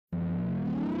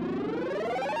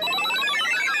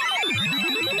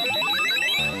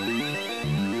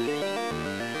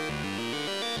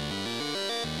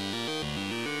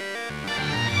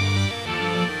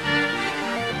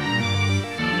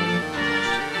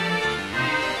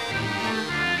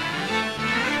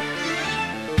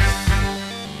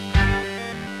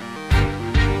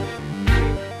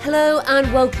Hello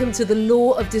and welcome to the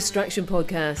Law of Distraction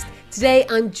podcast. Today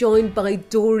I'm joined by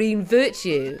Doreen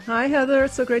Virtue. Hi Heather,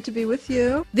 it's so great to be with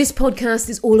you. This podcast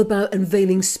is all about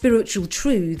unveiling spiritual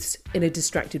truths in a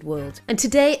distracted world. And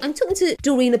today I'm talking to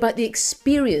Doreen about the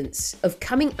experience of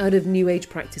coming out of New Age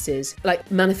practices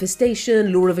like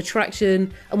manifestation, law of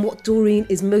attraction, and what Doreen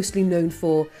is mostly known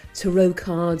for, tarot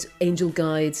cards, angel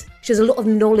guides. She has a lot of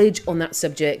knowledge on that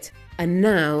subject and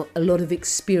now a lot of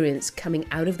experience coming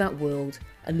out of that world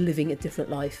and living a different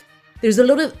life. There's a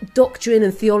lot of doctrine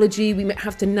and theology we might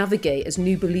have to navigate as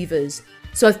new believers.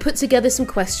 So I've put together some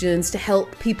questions to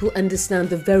help people understand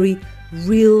the very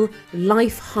real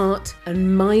life, heart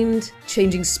and mind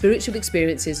changing spiritual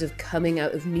experiences of coming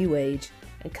out of New Age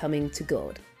and coming to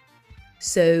God.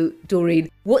 So Doreen,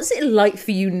 what's it like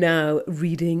for you now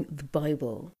reading the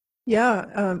Bible?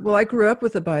 Well, I grew up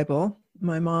with the Bible.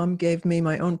 My mom gave me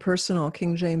my own personal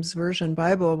King James Version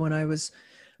Bible when I was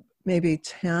maybe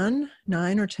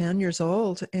 9 or 10 years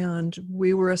old. And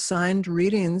we were assigned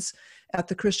readings at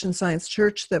the Christian Science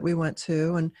Church that we went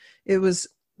to. And it was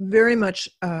very much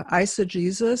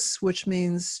eisegesis, which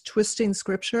means twisting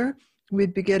scripture.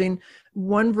 We'd be getting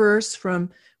one verse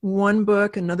from one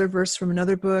book, another verse from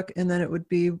another book, and then it would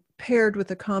be paired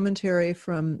with a commentary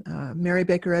from Mary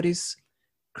Baker Eddy's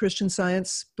Christian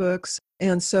Science books.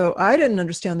 And so I didn't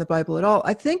understand the Bible at all.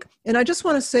 I think, and I just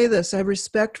want to say this, I have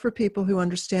respect for people who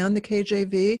understand the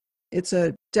KJV. It's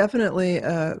definitely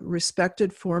a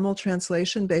respected formal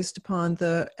translation based upon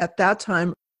the, at that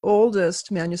time,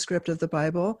 oldest manuscript of the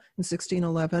Bible in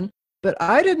 1611. But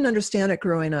I didn't understand it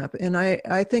growing up. And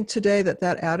I think today that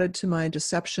added to my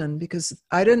deception because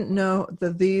I didn't know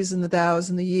the these and the thous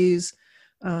and the ye's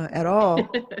at all.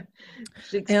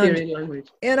 Shakespearean language.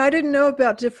 And I didn't know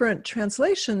about different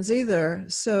translations either.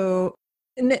 So,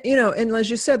 and as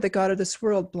you said, the God of this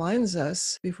world blinds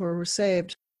us before we're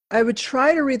saved. I would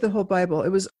try to read the whole Bible. It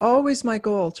was always my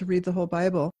goal to read the whole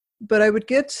Bible. But I would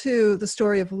get to the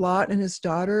story of Lot and his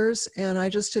daughters, and I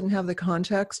just didn't have the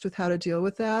context with how to deal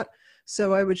with that.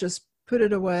 So I would just put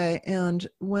it away. And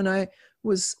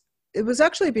it was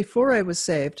actually before I was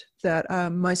saved that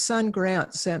my son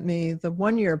Grant sent me the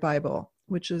 1-year Bible,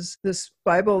 which is this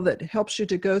Bible that helps you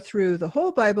to go through the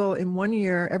whole Bible in 1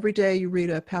 year. Every day you read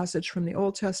a passage from the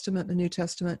Old Testament, the New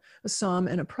Testament, a psalm,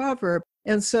 and a proverb.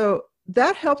 And so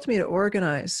that helped me to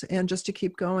organize and just to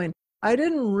keep going. I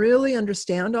didn't really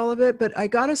understand all of it, but I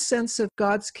got a sense of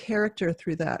God's character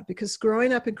through that because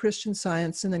growing up in Christian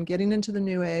Science and then getting into the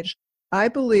New Age, I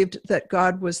believed that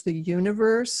God was the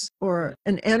universe or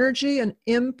an energy, an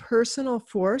impersonal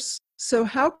force. So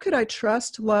how could I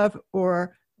trust, love,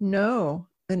 or know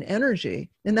an energy?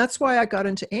 And that's why I got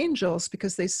into angels,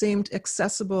 because they seemed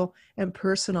accessible and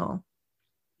personal.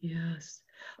 Yes,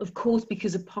 of course,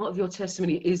 because a part of your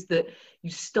testimony is that you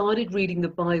started reading the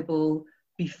Bible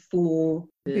before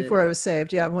I was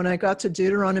saved. Yeah. When I got to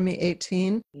Deuteronomy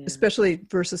 18, especially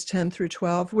verses 10 through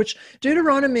 12, which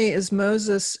Deuteronomy is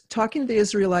Moses talking to the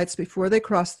Israelites before they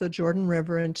crossed the Jordan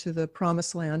River into the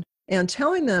promised land and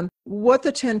telling them what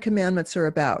the 10 commandments are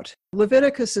about.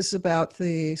 Leviticus is about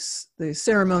the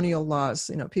ceremonial laws.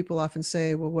 People often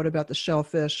say, well, what about the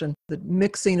shellfish and the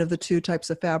mixing of the two types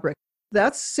of fabric?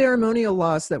 That's ceremonial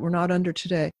laws that we're not under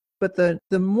today. But the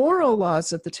moral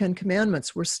laws of the 10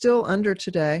 Commandments we're still under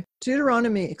today.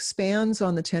 Deuteronomy expands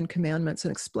on the 10 Commandments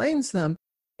and explains them.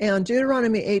 And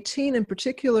Deuteronomy 18 in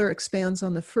particular expands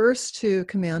on the first 2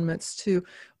 commandments to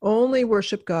only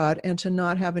worship God and to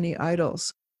not have any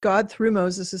idols. God, through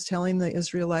Moses, is telling the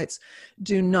Israelites,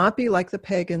 do not be like the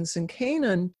pagans in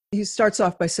Canaan. He starts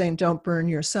off by saying, don't burn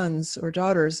your sons or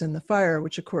daughters in the fire,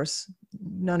 which, of course,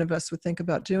 none of us would think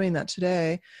about doing that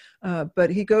today.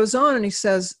 But he goes on and he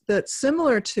says that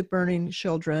similar to burning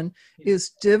children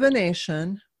is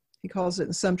divination. He calls it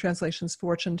in some translations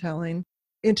fortune telling,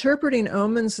 interpreting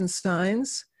omens and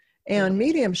signs, and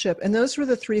mediumship. And those were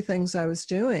the 3 things I was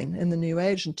doing in the New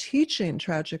Age and teaching,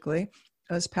 tragically.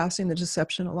 I was passing the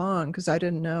deception along because I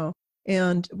didn't know.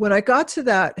 And when I got to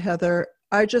that, Heather,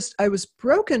 I was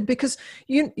broken because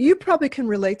you probably can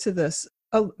relate to this.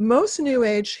 Most New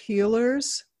Age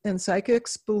healers and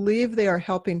psychics believe they are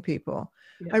helping people.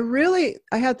 Yeah.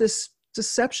 I had this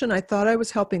deception. I thought I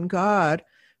was helping God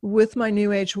with my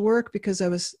New Age work because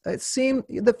it seemed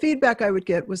the feedback I would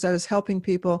get was I was helping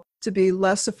people to be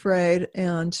less afraid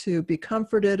and to be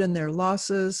comforted in their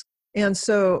losses. And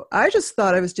so I just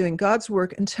thought I was doing God's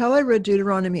work until I read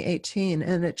Deuteronomy 18,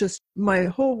 and my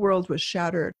whole world was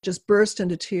shattered, just burst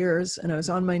into tears, and I was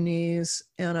on my knees,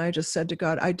 and I just said to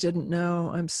God, I didn't know.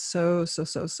 I'm so, so,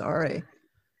 so sorry.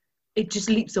 It just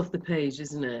leaps off the page,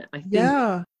 isn't it? I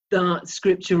think that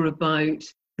scripture about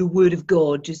the word of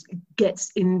God just gets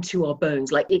into our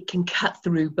bones, like it can cut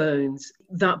through bones.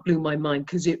 That blew my mind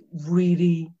because it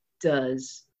really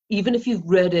does. Even if you've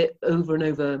read it over and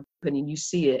over and you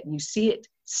see it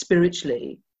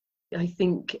spiritually, I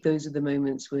think those are the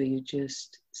moments where you're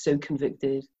just so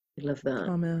convicted. I love that.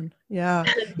 Amen. Yeah.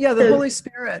 Yeah. The Holy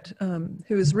Spirit,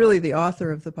 who is really the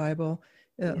author of the Bible,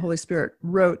 Holy Spirit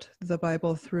wrote the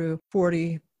Bible through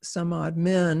 40 some odd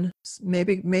men,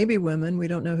 maybe women. We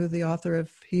don't know who the author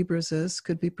of Hebrews is.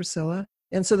 Could be Priscilla.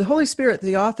 And so the Holy Spirit,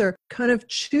 the author, kind of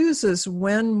chooses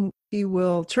when he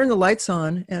will turn the lights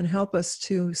on and help us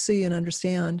to see and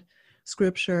understand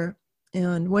Scripture.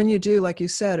 And when you do, like you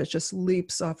said, it just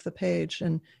leaps off the page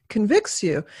and convicts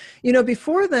you. You know,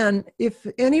 before then, if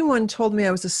anyone told me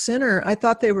I was a sinner, I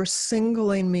thought they were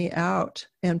singling me out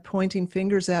and pointing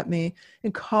fingers at me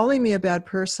and calling me a bad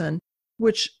person,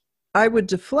 which I would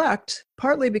deflect,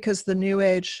 partly because the New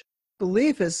Age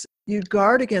belief is you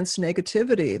guard against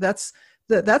negativity. That's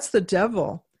the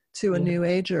devil to a New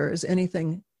Ager, is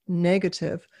anything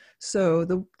negative. So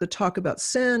the talk about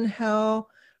sin, hell,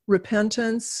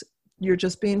 repentance, you're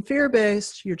just being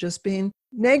fear-based, you're just being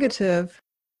negative.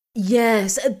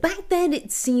 Yes, back then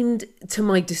it seemed, to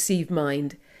my deceived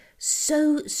mind,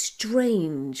 so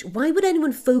strange. Why would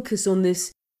anyone focus on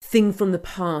this thing from the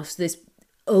past, this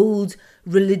old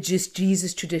religious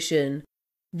Jesus tradition,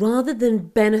 rather than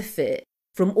benefit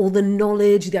from all the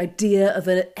knowledge, the idea of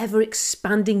an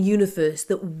ever-expanding universe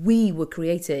that we were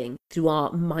creating through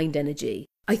our mind energy?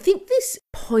 I think this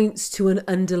points to an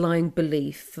underlying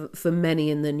belief for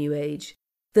many in the New Age,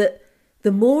 that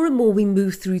the more and more we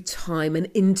move through time and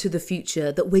into the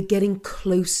future, that we're getting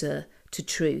closer to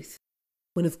truth,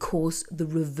 when of course the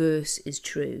reverse is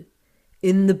true.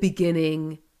 In the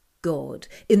beginning, God.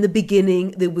 In the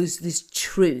beginning, there was this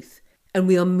truth, and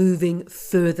we are moving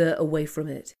further away from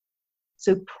it.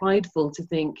 So prideful to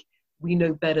think we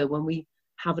know better when we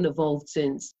haven't evolved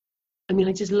since. I mean,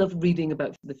 I just love reading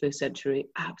about the first century.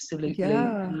 Absolutely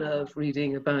love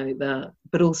reading about that.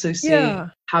 But also seeing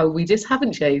how we just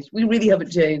haven't changed. We really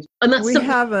haven't changed. And that's we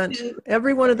haven't.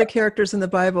 Every one of the characters in the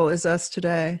Bible is us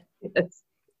today. Yes,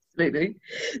 absolutely.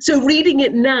 So reading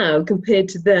it now compared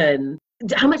to then,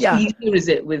 how much easier is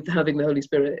it with having the Holy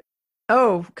Spirit?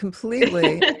 Oh,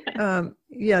 completely.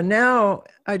 Now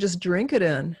I just drink it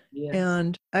in. Yes.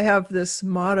 And I have this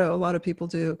motto, a lot of people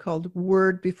do, called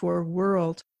word before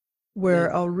world,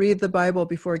 where I'll read the Bible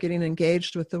before getting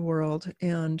engaged with the world.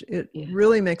 And it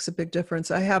really makes a big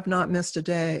difference. I have not missed a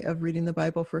day of reading the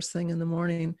Bible first thing in the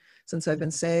morning since I've been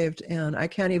saved. And I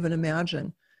can't even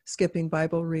imagine skipping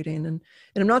Bible reading. And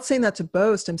I'm not saying that to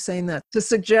boast. I'm saying that to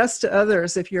suggest to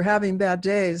others, if you're having bad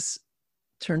days,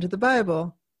 turn to the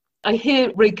Bible. I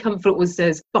hear Ray Comfort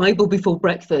says Bible before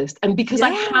breakfast. And because I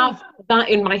have that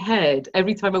in my head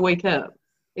every time I wake up,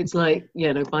 it's like,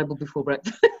 Bible before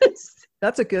breakfast.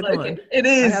 That's a good one. It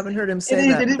is. I haven't heard him say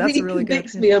that. It That's really really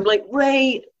convicts good. me. I'm like,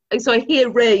 Ray. So I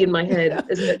hear Ray in my head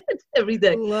every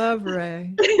day. Love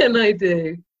Ray. And I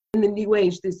do. In the New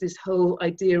Age, there's this whole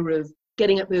idea of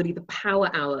getting up early, the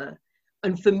power hour.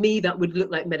 And for me, that would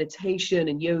look like meditation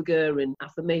and yoga and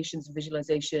affirmations and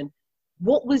visualization.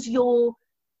 What was your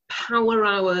power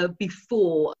hour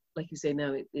before? Like you say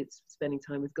now, it's spending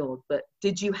time with God. But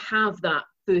did you have that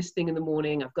first thing in the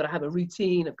morning? I've got to have a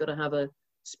routine. I've got to have a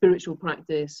spiritual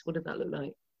practice. What did that look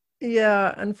like?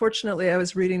 Yeah, unfortunately, I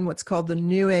was reading what's called the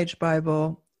New Age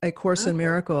Bible, A Course in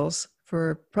Miracles.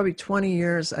 For probably 20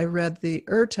 years, I read the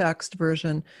Ur-text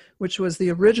version, which was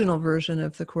the original version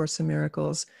of the Course in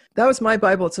Miracles. That was my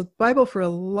Bible. It's a Bible for a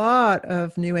lot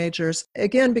of New Agers.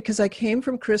 Again, because I came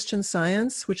from Christian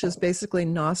Science, which is basically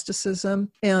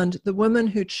Gnosticism. And the woman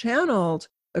who channeled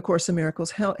A Course in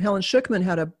Miracles, Helen Schucman,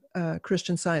 had a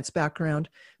Christian Science background.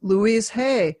 Louise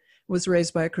Hay was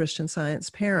raised by a Christian Science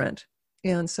parent.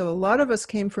 And so a lot of us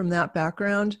came from that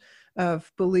background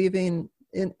of believing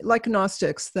in, like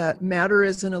Gnostics, that matter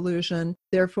is an illusion.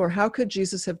 Therefore, how could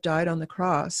Jesus have died on the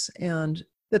cross? And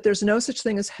that there's no such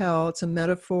thing as hell. It's a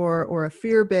metaphor or a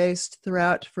fear-based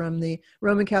threat from the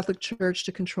Roman Catholic Church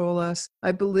to control us.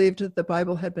 I believed that the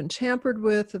Bible had been tampered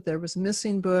with, that there was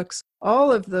missing books, all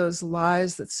of those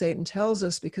lies that Satan tells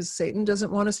us, because Satan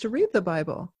doesn't want us to read the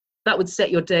Bible. That would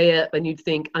set your day up and you'd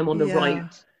think, I'm on the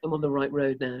right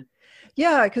road now.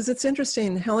 Yeah, because it's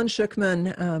interesting. Helen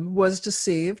Schucman was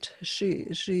deceived.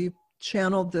 She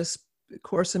channeled this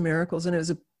Course in Miracles, and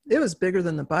it was bigger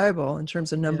than the Bible in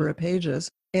terms of number of pages.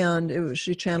 And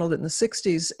she channeled it in the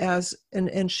 60s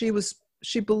and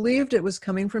she believed it was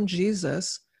coming from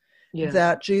Jesus,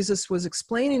 that Jesus was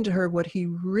explaining to her what he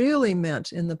really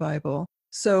meant in the Bible.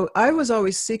 So I was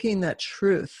always seeking that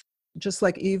truth. just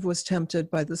like Eve was tempted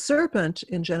by the serpent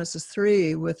in Genesis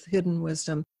 3 with hidden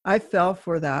wisdom. I fell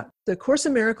for that. The Course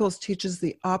in Miracles teaches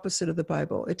the opposite of the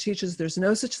Bible. It teaches there's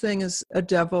no such thing as a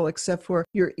devil except for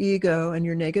your ego and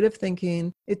your negative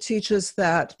thinking. It teaches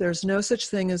that there's no such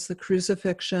thing as the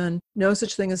crucifixion, no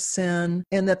such thing as sin,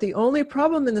 and that the only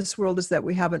problem in this world is that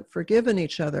we haven't forgiven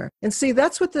each other. And see,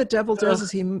 that's what the devil does,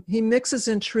 is he mixes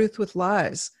in truth with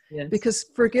lies. Yes. Because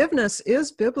forgiveness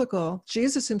is biblical.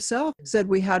 Jesus himself said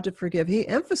we had to forgive. He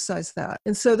emphasized that.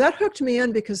 And so that hooked me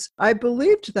in because I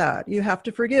believed that you have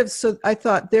to forgive. So I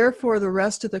thought, therefore, the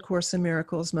rest of the Course in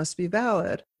Miracles must be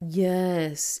valid.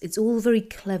 Yes, it's all very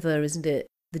clever, isn't it?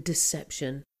 The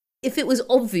deception. If it was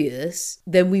obvious,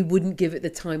 then we wouldn't give it the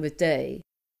time of day.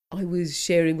 I was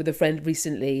sharing with a friend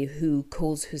recently who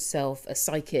calls herself a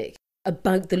psychic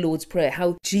about the Lord's Prayer,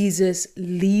 how Jesus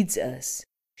leads us,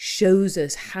 shows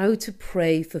us how to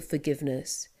pray for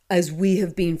forgiveness as we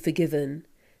have been forgiven,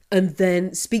 and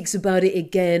then speaks about it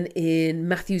again in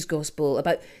Matthew's Gospel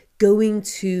about going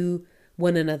to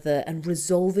one another and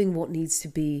resolving what needs to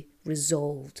be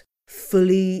resolved,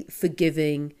 fully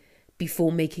forgiving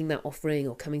before making that offering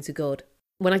or coming to God.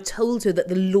 When I told her that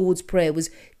the Lord's Prayer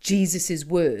was Jesus's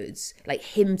words, like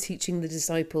him teaching the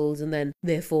disciples and then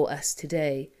therefore us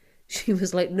today, she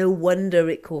was like, no wonder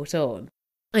it caught on.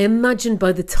 I imagine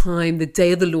by the time the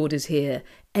day of the Lord is here,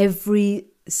 every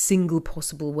single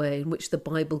possible way in which the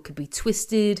Bible could be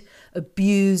twisted,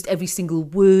 abused, every single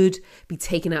word be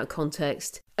taken out of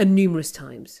context, and numerous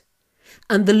times.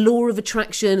 And the law of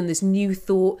attraction and this new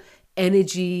thought,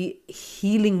 energy,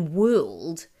 healing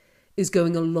world is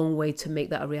going a long way to make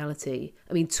that a reality.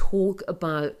 I mean, talk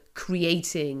about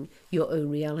creating your own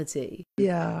reality.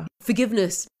 Yeah.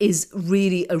 Forgiveness is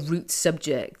really a root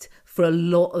subject for a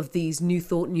lot of these new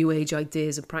thought, new age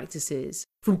ideas and practices,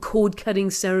 from cord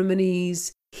cutting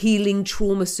ceremonies, healing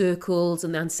trauma circles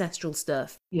and ancestral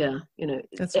stuff. Yeah,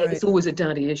 That's right. It's always a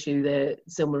daddy issue there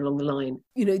somewhere along the line,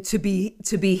 to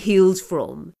be healed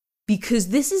from, because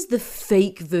this is the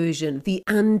fake version, the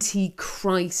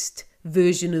anti-Christ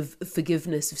version of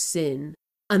forgiveness of sin.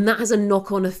 And that has a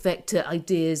knock-on effect to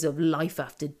ideas of life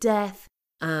after death.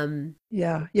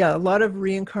 Yeah, a lot of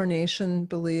reincarnation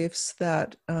beliefs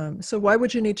that, so why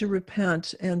would you need to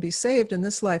repent and be saved in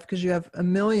this life? Because you have a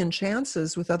million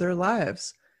chances with other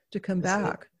lives to come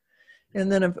back.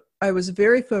 And then I was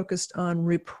very focused on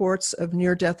reports of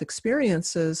near-death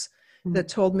experiences that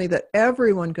told me that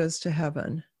everyone goes to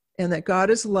heaven and that God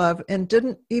is love, and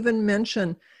didn't even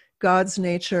mention God's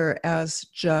nature as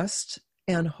just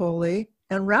and holy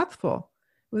and wrathful.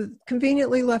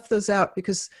 Conveniently left those out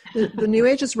because the New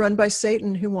Age is run by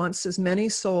Satan, who wants as many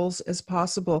souls as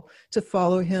possible to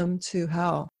follow him to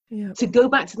hell. Yeah. To go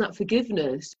back to that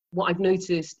forgiveness, what I've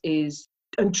noticed is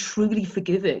I'm truly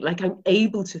forgiving. Like, I'm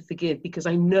able to forgive because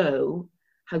I know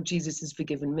how Jesus has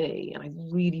forgiven me, and I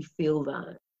really feel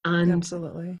that. And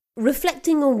absolutely.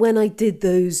 Reflecting on when I did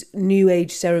those New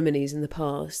Age ceremonies in the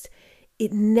past,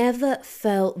 it never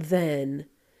felt then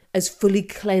as fully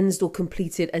cleansed or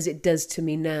completed as it does to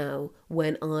me now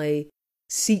when I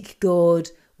seek God,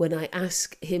 when I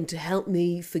ask him to help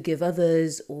me forgive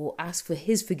others or ask for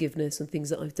his forgiveness on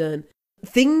things that I've done.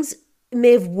 Things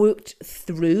may have worked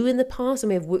through in the past, I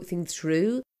may have worked things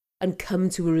through and come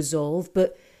to a resolve,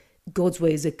 but God's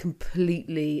way is a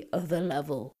completely other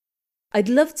level. I'd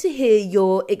love to hear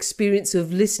your experience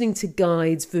of listening to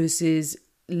guides versus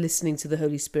listening to the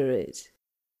Holy Spirit.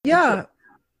 Yeah.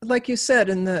 Like you said,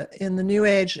 in the New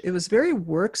Age, it was very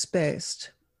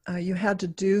works-based. You had to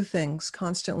do things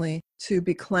constantly to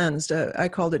be cleansed. I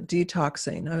called it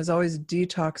detoxing. I was always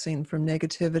detoxing from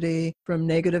negativity, from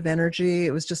negative energy.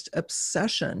 It was just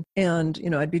obsession. And,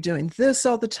 I'd be doing this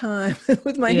all the time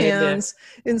with my hands.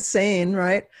 Yeah. Insane,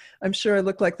 right? I'm sure I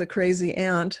looked like the crazy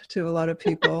aunt to a lot of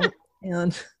people.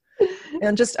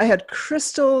 And just, I had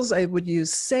crystals, I would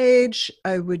use sage,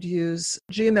 I would use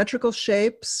geometrical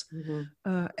shapes.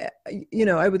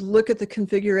 I would look at the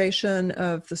configuration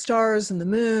of the stars and the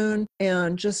moon,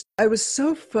 and just, I was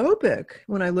so phobic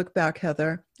when I look back,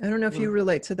 Heather. I don't know if you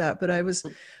relate to that, but I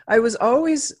was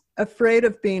always afraid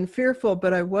of being fearful,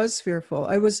 but I was fearful.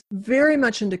 I was very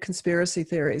much into conspiracy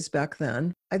theories back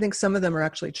then. I think some of them are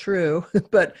actually true,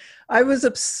 but I was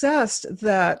obsessed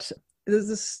that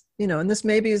this, and this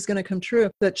maybe is going to come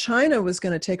true, that China was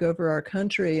going to take over our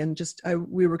country and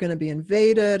we were going to be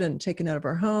invaded and taken out of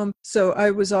our home. So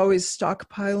I was always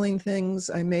stockpiling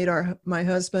things. I made my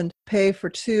husband pay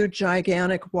for 2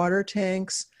 gigantic water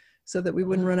tanks so that we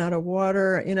wouldn't run out of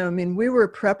water. I mean, we were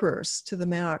preppers to the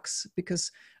max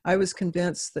because I was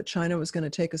convinced that China was going to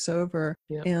take us over.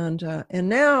 Yeah. And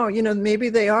now, maybe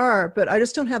they are, but I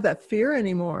just don't have that fear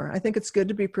anymore. I think it's good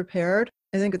to be prepared.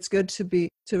 I think it's good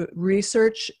to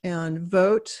research and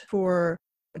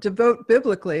to vote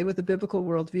biblically with a biblical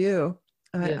worldview.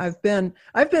 Yes.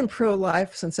 I've been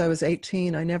pro-life since I was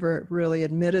 18. I never really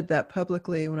admitted that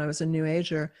publicly when I was a New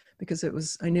Ager because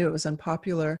I knew it was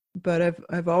unpopular. But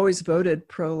I've always voted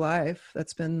pro-life.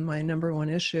 That's been my number one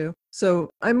issue. So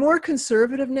I'm more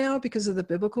conservative now because of the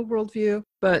biblical worldview,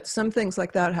 but some things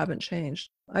like that haven't changed.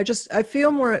 I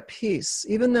feel more at peace,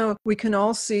 even though we can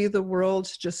all see the world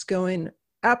just going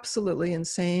absolutely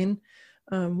insane.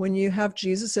 When you have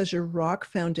Jesus as your rock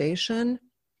foundation,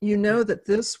 you know that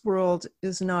this world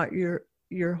is not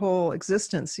your whole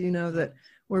existence. You know that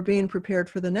we're being prepared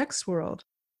for the next world.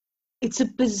 It's a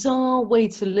bizarre way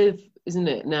to live, isn't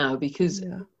it, now? Because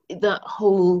that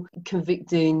whole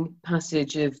convicting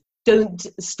passage of don't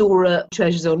store up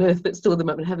treasures on earth, but store them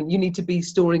up in heaven. You need to be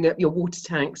storing up your water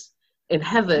tanks in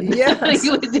heaven. Yes.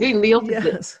 You were doing the opposite.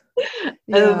 Yes.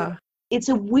 Yeah. It's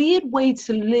a weird way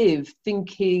to live,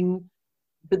 thinking,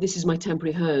 but this is my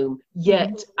temporary home,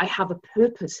 yet I have a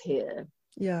purpose here.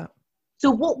 Yeah.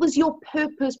 So what was your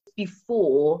purpose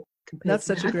before? That's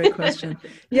such a great question.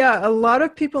 Yeah, a lot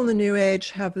of people in the New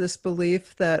Age have this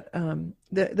belief that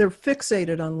they're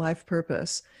fixated on life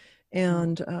purpose.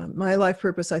 And my life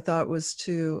purpose, I thought, was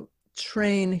to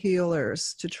train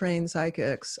healers, to train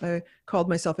psychics. I called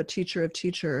myself a teacher of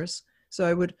teachers. So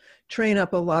I would train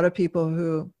up a lot of people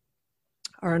who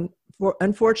are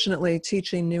unfortunately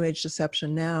teaching New Age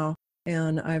deception now.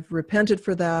 And I've repented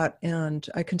for that. And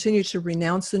I continue to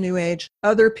renounce the New Age.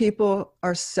 Other people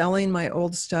are selling my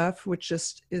old stuff, which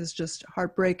is just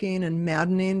heartbreaking and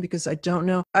maddening because I don't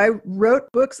know. I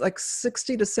wrote books, like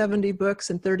 60 to 70 books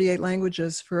in 38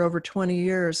 languages for over 20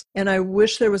 years. And I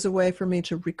wish there was a way for me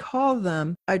to recall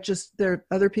them.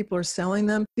 Other people are selling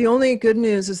them. The only good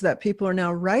news is that people are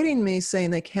now writing me saying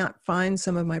they can't find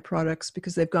some of my products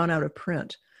because they've gone out of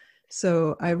print.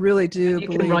 So I really do believe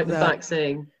that. You can write them back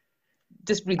saying,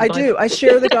 just read the Bible. I do. I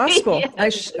share the gospel.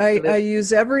 I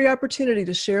use every opportunity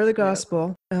to share the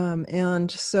gospel. And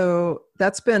so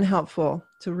that's been helpful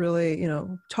to really,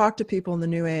 talk to people in the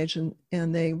New Age.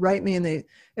 And they write me and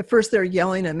at first they're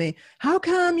yelling at me, how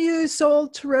come you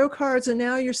sold tarot cards and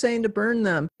now you're saying to burn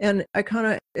them? And I kind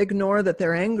of ignore that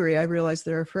they're angry. I realize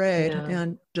they're afraid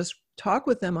and just talk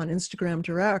with them on Instagram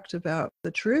Direct about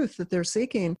the truth that they're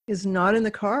seeking is not in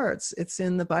the cards. It's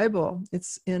in the Bible.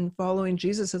 It's in following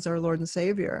Jesus as our Lord and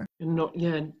Savior. And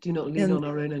do not lean on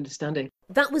our own understanding.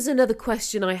 That was another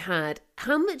question I had.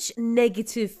 How much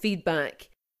negative feedback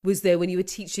was there when you were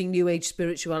teaching New Age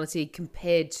spirituality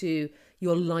compared to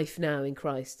your life now in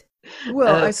Christ?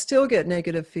 Well, I still get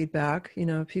negative feedback.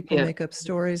 People make up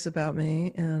stories about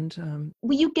me. And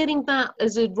were you getting that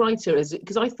as a writer?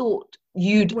 Because I thought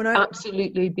you'd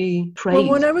absolutely be praised. Well,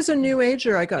 when I was a New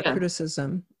Ager, I got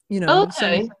criticism.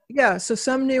 Okay. So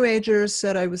some New Agers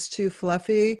said I was too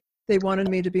fluffy. They wanted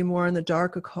me to be more in the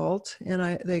dark occult,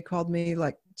 and they called me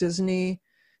like Disney.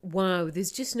 Wow,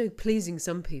 there's just no pleasing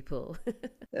some people.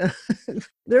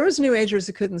 There was New Agers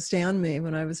who couldn't stand me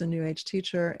when I was a New Age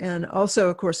teacher. And also,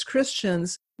 of course,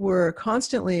 Christians were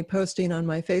constantly posting on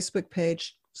my Facebook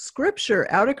page scripture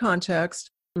out of context.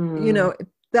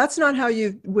 That's not how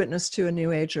you witness to a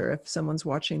New Ager if someone's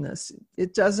watching this.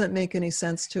 It doesn't make any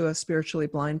sense to a spiritually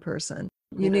blind person.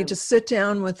 You need to sit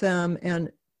down with them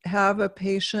and have a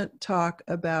patient talk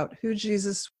about who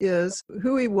Jesus is,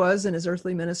 who he was in his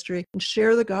earthly ministry, and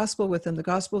share the gospel with them. The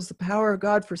gospel is the power of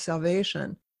God for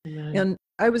salvation. Amen. And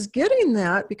I was getting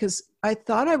that because I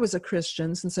thought I was a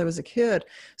Christian since I was a kid.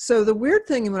 So the weird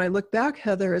thing when I look back,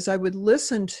 Heather, is I would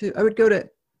go to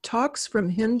talks from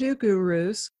Hindu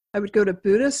gurus. I would go to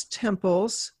Buddhist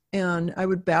temples and I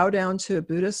would bow down to a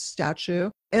Buddhist statue.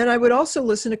 And I would also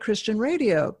listen to Christian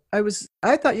radio.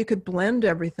 I thought you could blend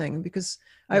everything because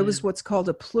I was what's called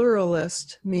a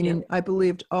pluralist, meaning I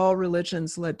believed all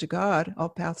religions led to God, all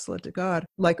paths led to God,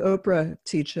 like Oprah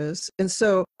teaches. And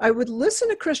so I would listen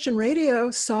to Christian radio,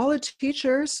 solid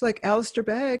teachers like Alistair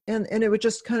Begg, and it would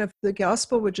just the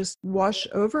gospel would just wash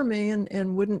over me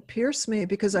and wouldn't pierce me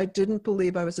because I didn't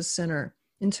believe I was a sinner.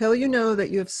 Until you know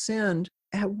that you have sinned,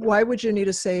 why would you need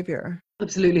a savior?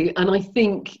 Absolutely. And I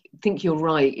think you're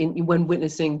right. When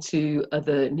witnessing to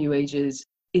other New Agers,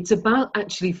 it's about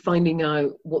actually finding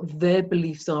out what their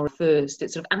beliefs are first.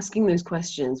 It's sort of asking those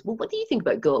questions. Well, what do you think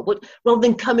about God? Rather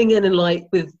than coming in and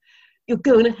with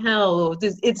you're going to hell, or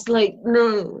it's like,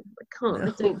 no, I can't, No.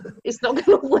 I don't, it's not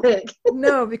going to work.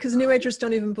 No, because New Agers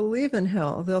don't even believe in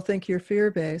hell. They'll think you're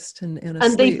fear-based and And they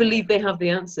asleep. believe they have the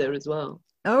answer as well.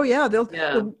 Oh yeah,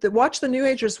 Yeah. they'll watch the New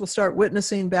Agers will start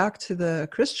witnessing back to the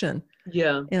Christian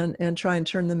Yeah. and try and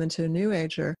turn them into a New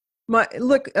Ager.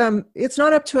 It's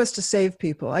not up to us to save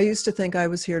people. I used to think I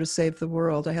was here to save the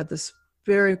world. I had this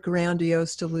very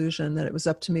grandiose delusion that it was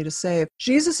up to me to save.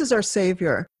 Jesus is our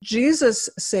savior. Jesus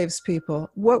saves people.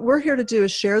 What we're here to do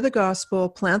is share the gospel,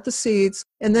 plant the seeds,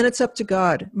 and then it's up to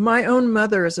God. My own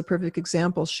mother is a perfect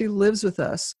example. She lives with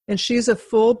us, and she's a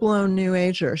full-blown New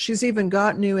Ager. She's even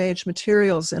got New Age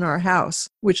materials in our house,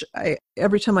 which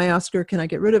every time I ask her, can I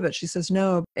get rid of it? She says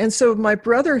no. And so my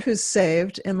brother, who's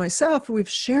saved, and myself, we've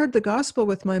shared the gospel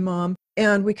with my mom.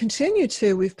 And we continue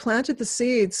to. We've planted the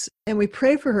seeds and we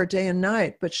pray for her day and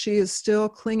night, but she is still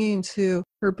clinging to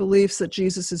her beliefs that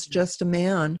Jesus is just a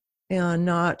man and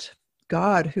not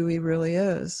God, who he really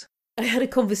is. I had a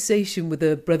conversation with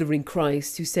a brother in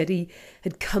Christ who said he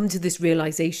had come to this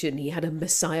realization. He had a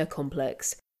Messiah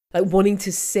complex, like wanting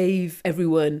to save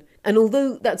everyone. And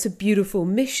although that's a beautiful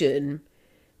mission,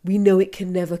 we know it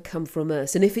can never come from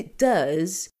us. And if it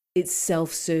does, it's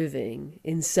self-serving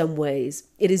in some ways.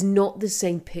 It is not the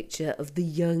same picture of the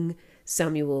young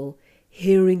Samuel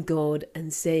hearing God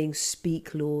and saying,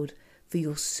 "Speak, Lord, for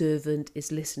your servant is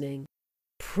listening."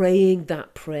 Praying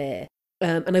that prayer.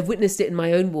 And I've witnessed it in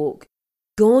my own walk.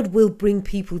 God will bring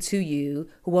people to you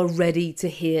who are ready to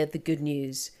hear the good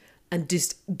news and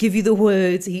just give you the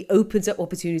words. He opens up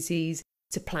opportunities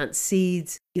to plant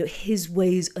seeds. His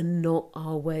ways are not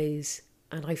our ways.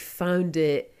 And I found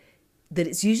it that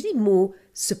it's usually more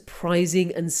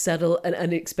surprising and subtle and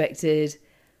unexpected.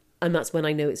 And that's when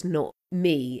I know it's not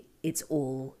me, it's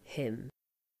all him.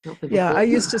 Yeah, I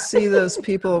used to see those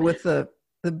people with the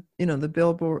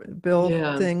billboard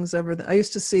things over I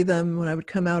used to see them when I would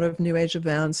come out of New Age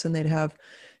events, and they'd have,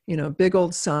 big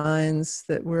old signs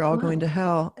that we're all going to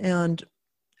hell. And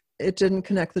it didn't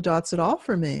connect the dots at all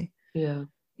for me. Yeah.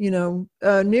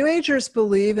 New Agers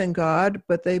believe in God,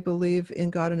 but they believe in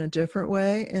God in a different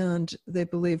way. And they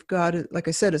believe God, like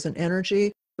I said, is an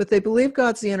energy, but they believe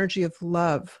God's the energy of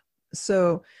love.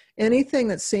 So anything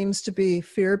that seems to be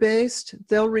fear-based,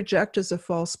 they'll reject as a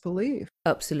false belief.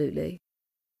 Absolutely.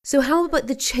 So how about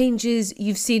the changes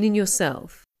you've seen in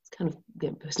yourself? It's kind of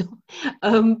getting personal.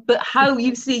 But how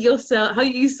you see yourself, how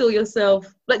you saw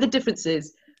yourself, like the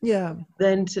differences. Yeah.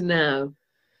 Then to now.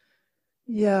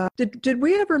 Yeah. Did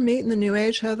we ever meet in the New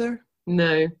Age, Heather?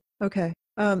 No. Okay.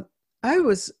 I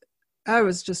was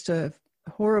just a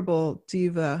horrible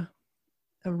diva,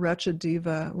 a wretched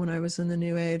diva when I was in the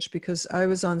New Age, because I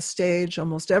was on stage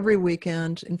almost every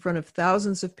weekend in front of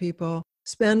thousands of people,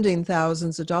 spending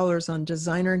thousands of dollars on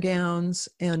designer gowns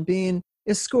and being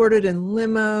escorted in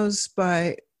limos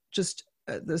by just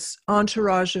this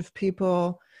entourage of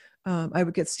people. I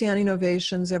would get standing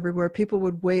ovations everywhere. People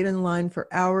would wait in line for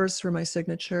hours for my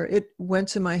signature. It went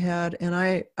to my head, and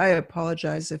I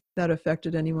apologize if that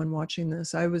affected anyone watching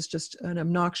this. I was just an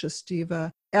obnoxious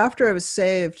diva. After I was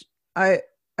saved, I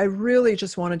really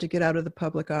just wanted to get out of the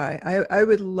public eye. I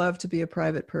would love to be a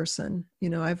private person.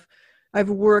 I've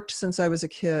worked since I was a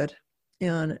kid,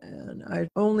 and I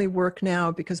only work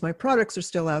now because my products are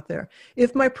still out there.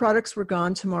 If my products were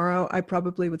gone tomorrow, I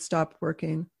probably would stop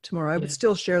working tomorrow. I would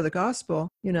still share the gospel,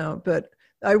 but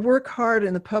I work hard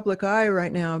in the public eye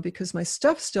right now because my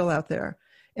stuff's still out there.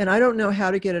 And I don't know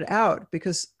how to get it out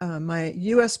because my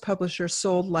US publisher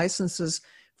sold licenses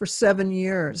for 7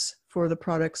 years for the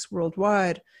products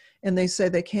worldwide. And they say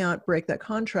they can't break that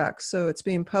contract. So it's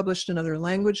being published in other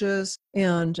languages.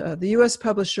 And the US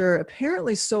publisher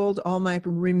apparently sold all my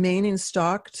remaining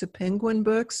stock to Penguin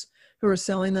Books, who are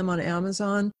selling them on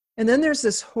Amazon. And then there's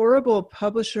this horrible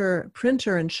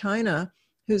printer in China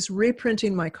who's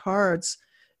reprinting my cards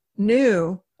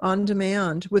new on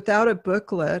demand without a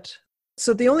booklet.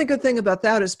 So the only good thing about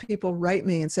that is people write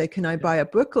me and say, can I buy a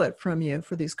booklet from you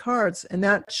for these cards? And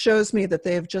that shows me that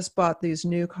they have just bought these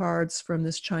new cards from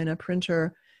this China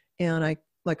printer. And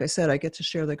like I said, I get to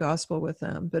share the gospel with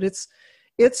them. But it's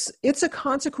a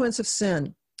consequence of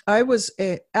sin. I was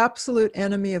an absolute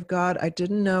enemy of God. I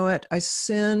didn't know it. I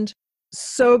sinned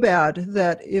so bad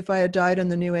that if I had died in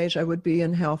the New Age, I would be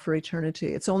in hell for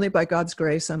eternity. It's only by God's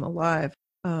grace I'm alive.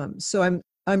 So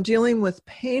I'm dealing with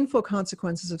painful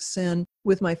consequences of sin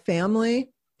with my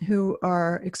family, who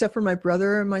are, except for my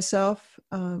brother and myself,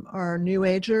 are New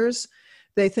Agers.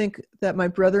 They think that my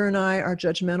brother and I are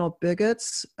judgmental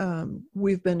bigots.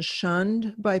 We've been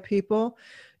shunned by people,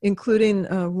 including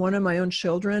one of my own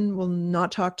children will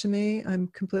not talk to me. I'm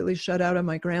completely shut out of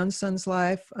my grandson's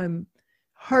life. I'm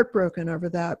heartbroken over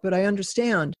that, but I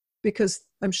understand because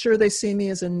I'm sure they see me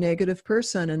as a negative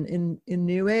person. And in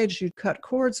New Age, you cut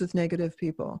cords with negative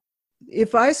people.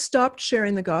 If I stopped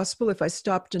sharing the gospel, if I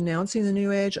stopped denouncing the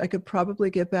New Age, I could probably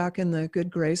get back in the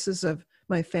good graces of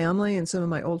my family and some of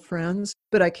my old friends,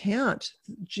 but I can't.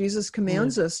 Jesus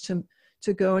commands us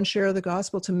to go and share the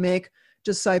gospel, to make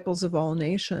disciples of all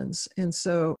nations. And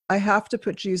so I have to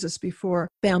put Jesus before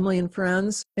family and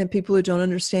friends and people who don't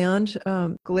understand.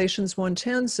 Galatians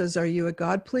 1:10 says, are you a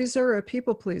God pleaser or a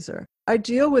people pleaser? I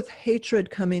deal with hatred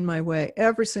coming my way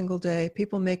every single day,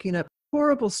 people making up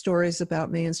horrible stories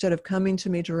about me instead of coming to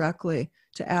me directly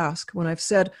to ask. When I've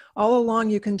said all along,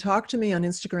 you can talk to me on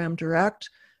Instagram direct.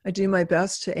 I do my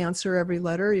best to answer every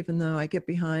letter, even though I get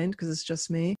behind because it's just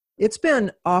me. It's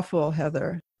been awful,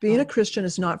 Heather. Being a Christian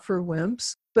is not for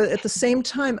wimps. But at the same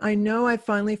time, I know I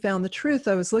finally found the truth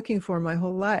I was looking for my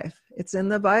whole life. It's in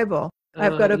the Bible.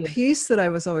 I've got a peace that I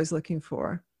was always looking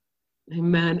for.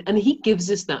 Amen. And he gives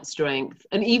us that strength.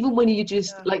 And even when you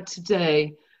just, like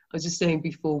today, I was just saying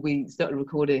before we started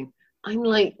recording, I'm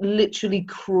like literally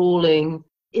crawling.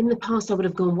 In the past, I would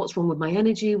have gone, what's wrong with my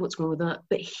energy? What's wrong with that?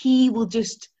 But he will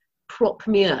just prop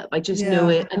me up. I just know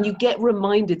it. And you get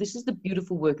reminded, this is the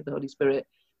beautiful work of the Holy Spirit.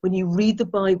 When you read the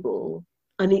Bible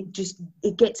and it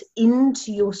gets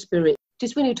into your spirit.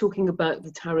 Just when you're talking about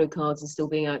the tarot cards and still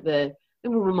being out there,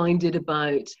 and we're reminded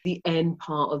about the end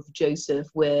part of Joseph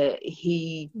where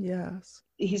he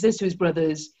says to his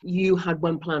brothers, you had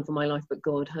one plan for my life, but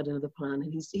God had another plan.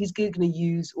 And he's going to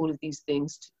use all of these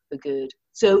things for good.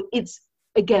 So it's,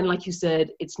 again, like you said,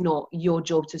 it's not your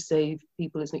job to save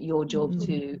people. It's not your job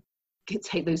to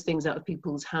take those things out of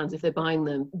people's hands if they're buying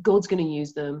them. God's going to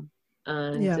use them.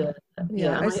 And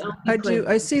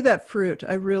I see that fruit.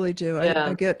 I really do.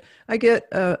 I get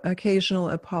occasional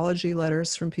apology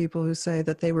letters from people who say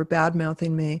that they were bad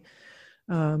mouthing me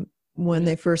when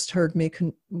they first heard me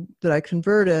that I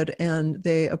converted, and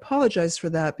they apologize for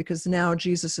that because now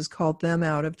Jesus has called them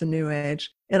out of the New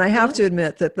Age. And I have to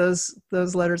admit that those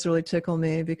letters really tickle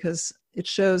me because it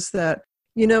shows that,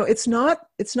 it's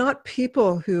not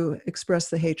people who express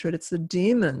the hatred, it's the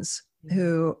demons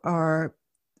who are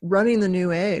running the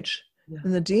New Age.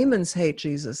 And the demons hate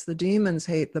Jesus, the demons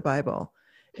hate the Bible,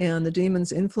 and the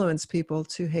demons influence people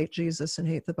to hate Jesus and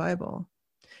hate the Bible.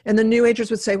 And the New Agers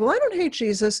would say, well, I don't hate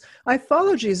Jesus, I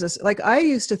follow Jesus, like I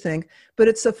used to think, but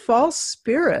it's a false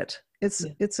spirit.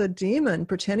 It's a demon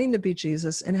pretending to be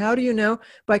Jesus. And how do you know?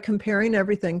 By comparing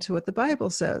everything to what the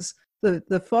Bible says.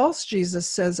 The false Jesus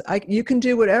says, you can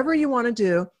do whatever you want to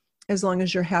do as long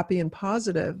as you're happy and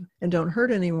positive and don't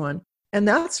hurt anyone. And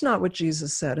that's not what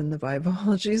Jesus said in the Bible.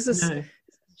 Jesus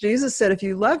said, if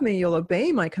you love me, you'll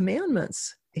obey my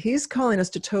commandments. He's calling us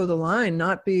to toe the line,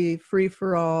 not be free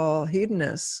for all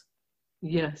hedonists.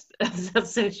 Yes,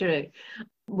 that's so true.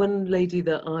 One lady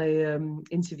that I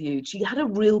interviewed, she had a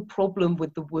real problem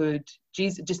with the word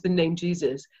Jesus, just the name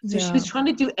Jesus. So she was trying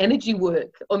to do energy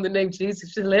work on the name Jesus,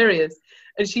 which is hilarious.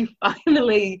 And she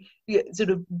finally sort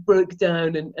of broke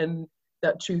down and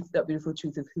that truth, that beautiful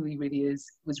truth of who he really is,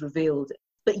 was revealed.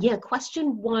 But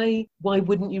question why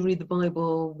wouldn't you read the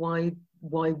Bible? Why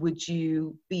would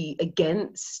you be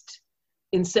against,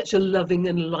 in such a loving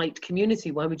and light community,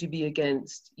 why would you be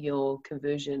against your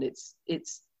conversion? It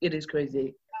is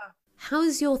crazy. How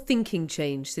has your thinking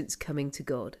changed since coming to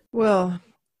God? Well,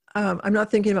 I'm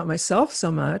not thinking about myself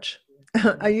so much.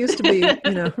 I used to be,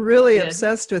 really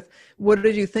obsessed with, what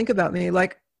did you think about me?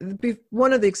 Like,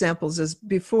 one of the examples is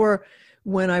before,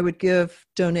 when I would give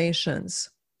donations,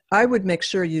 I would make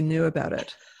sure you knew about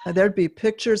it. There'd be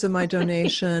pictures of my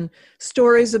donation,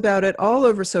 stories about it all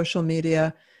over social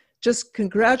media, just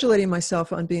congratulating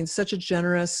myself on being such a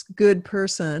generous, good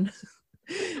person.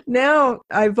 Now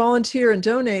I volunteer and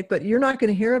donate, but you're not going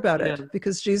to hear about it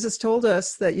because Jesus told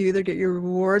us that you either get your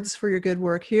rewards for your good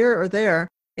work here or there,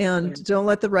 and don't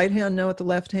let the right hand know what the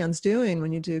left hand's doing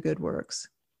when you do good works.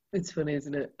 It's funny,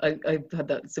 isn't it? I've had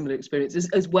that similar experience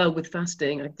as well with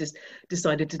fasting. I just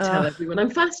decided to tell everyone I'm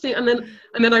fasting, and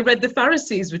then I read the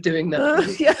Pharisees were doing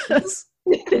that. Yes.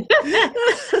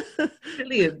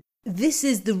 Brilliant. This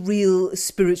is the real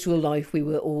spiritual life we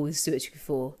were always searching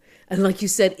for. And like you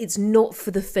said, it's not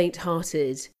for the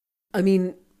faint-hearted. I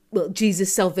mean,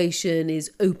 Jesus' salvation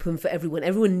is open for everyone.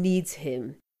 Everyone needs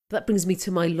him. That brings me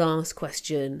to my last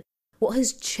question. What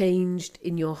has changed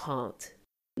in your heart?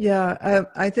 Yeah,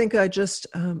 I think I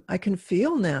can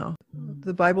feel now.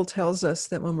 The Bible tells us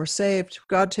that when we're saved,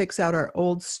 God takes out our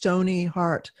old stony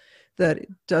heart that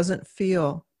doesn't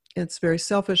feel. It's a very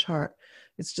selfish heart.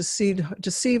 It's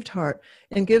deceived heart,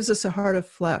 and gives us a heart of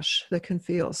flesh that can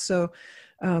feel. So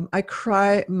I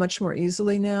cry much more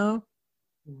easily now.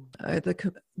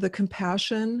 The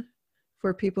compassion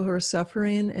for people who are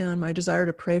suffering and my desire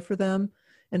to pray for them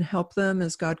and help them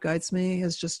as God guides me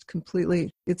is just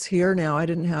completely, it's here now. I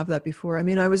didn't have that before. I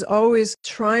mean, I was always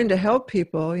trying to help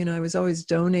people, I was always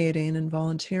donating and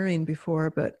volunteering before,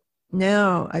 but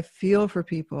now I feel for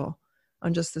people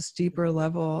on just this deeper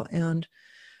level. And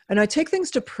I take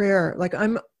things to prayer. Like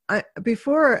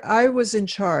before I was in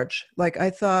charge, like I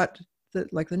thought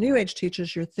that, like the New Age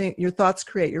teaches, your thoughts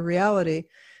create your reality.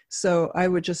 So I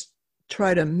would just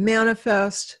try to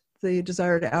manifest the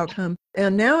desired outcome.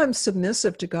 And now I'm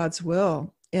submissive to God's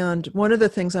will. And one of the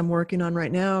things I'm working on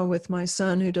right now with my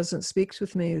son who doesn't speak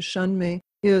with me, who shunned me,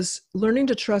 is learning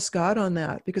to trust God on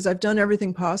that, because I've done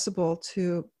everything possible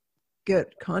to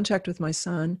get contact with my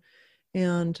son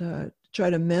and try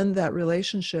to mend that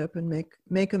relationship and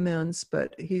make amends.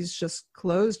 But he's just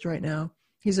closed right now.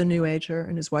 He's a New Ager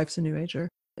and his wife's a New Ager.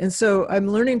 And so I'm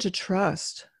learning to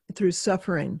trust through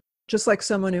suffering, just like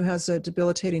someone who has a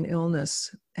debilitating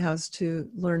illness has to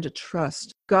learn to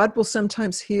trust. God will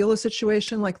sometimes heal a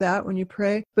situation like that when you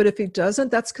pray, but if he doesn't,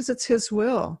 that's because it's his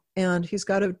will, and he's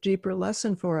got a deeper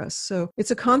lesson for us. So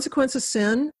it's a consequence of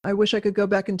sin. I wish I could go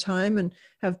back in time and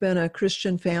have been a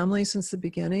Christian family since the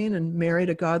beginning and married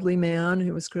a godly man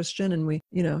who was Christian, and we,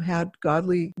 had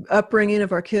godly upbringing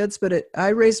of our kids, but I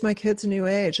raised my kids a New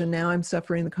Age, and now I'm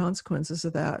suffering the consequences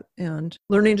of that, and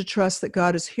learning to trust that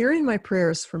God is hearing my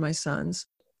prayers for my sons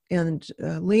and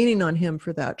leaning on him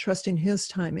for that, trusting his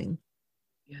timing.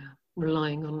 Yeah,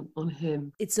 relying on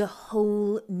him. It's a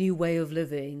whole new way of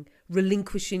living,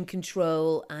 relinquishing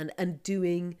control and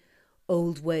undoing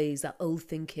old ways, that old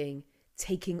thinking,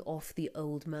 taking off the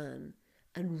old man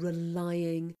and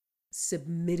relying,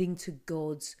 submitting to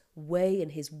God's way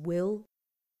and his will,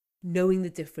 knowing the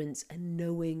difference and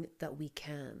knowing that we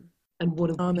can. And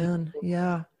what a Amen.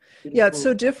 Yeah. Yeah, it's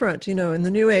so different. In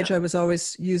the New Age, I was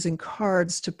always using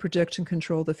cards to predict and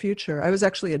control the future. I was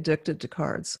actually addicted to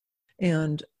cards,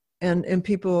 and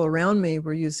people around me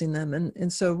were using them.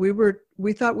 And so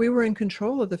we thought we were in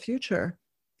control of the future,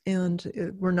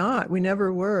 and we're not. We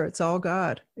never were. It's all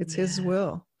God. It's his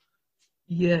will.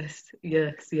 Yes.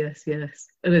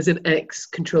 And as an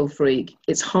ex-control freak,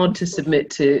 it's hard to submit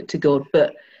to God,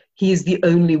 but he is the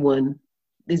only one.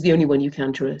 He's the only one you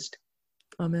can trust.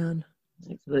 Amen.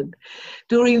 Excellent.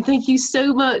 Doreen, thank you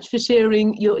so much for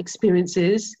sharing your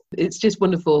experiences. It's just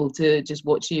wonderful to just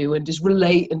watch you and just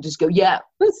relate and just go, yeah,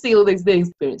 let's see all those things,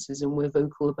 experiences, and we're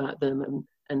vocal about them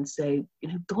and say,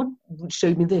 God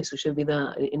showed me this or showed me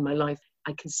that in my life.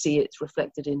 I can see it's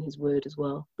reflected in his word as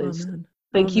well. Amen.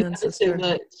 Thank you Amen, so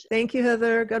much. Thank you,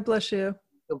 Heather. God bless you.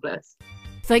 God bless.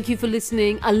 Thank you for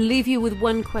listening. I'll leave you with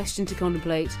one question to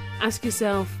contemplate. Ask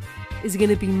yourself, is it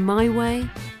going to be my way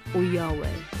or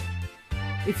Yahweh?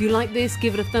 If you like this,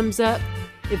 give it a thumbs up.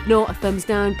 If not, a thumbs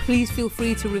down. Please feel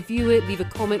free to review it, leave a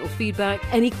comment or feedback.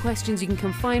 Any questions, you can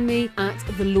come find me at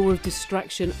The Law of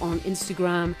Distraction on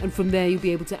Instagram. And from there, you'll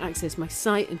be able to access my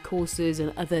site and courses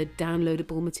and other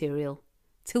downloadable material.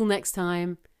 Till next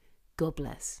time, God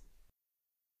bless.